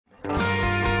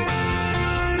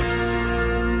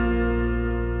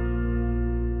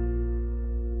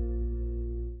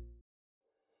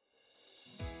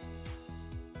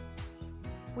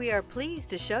We are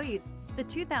pleased to show you the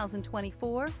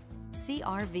 2024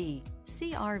 CR-V.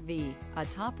 CR-V, a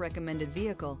top recommended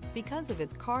vehicle because of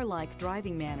its car-like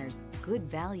driving manners, good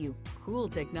value, cool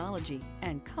technology,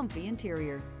 and comfy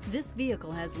interior. This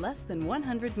vehicle has less than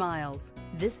 100 miles.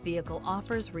 This vehicle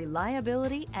offers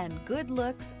reliability and good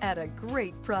looks at a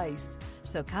great price.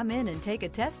 So come in and take a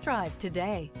test drive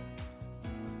today.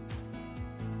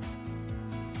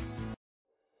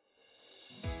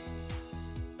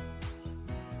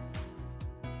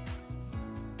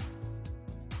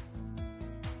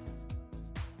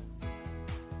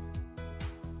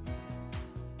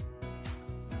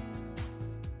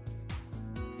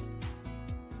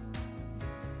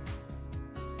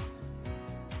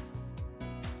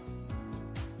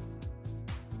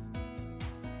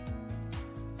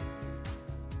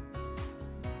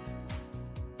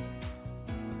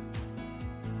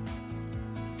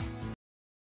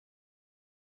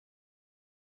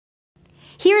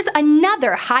 Here's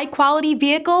another high-quality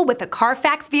vehicle with a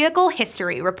Carfax Vehicle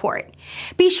History Report.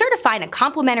 Be sure to find a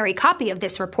complimentary copy of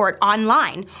this report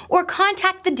online or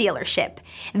contact the dealership.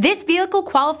 This vehicle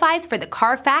qualifies for the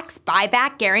Carfax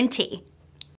Buyback Guarantee.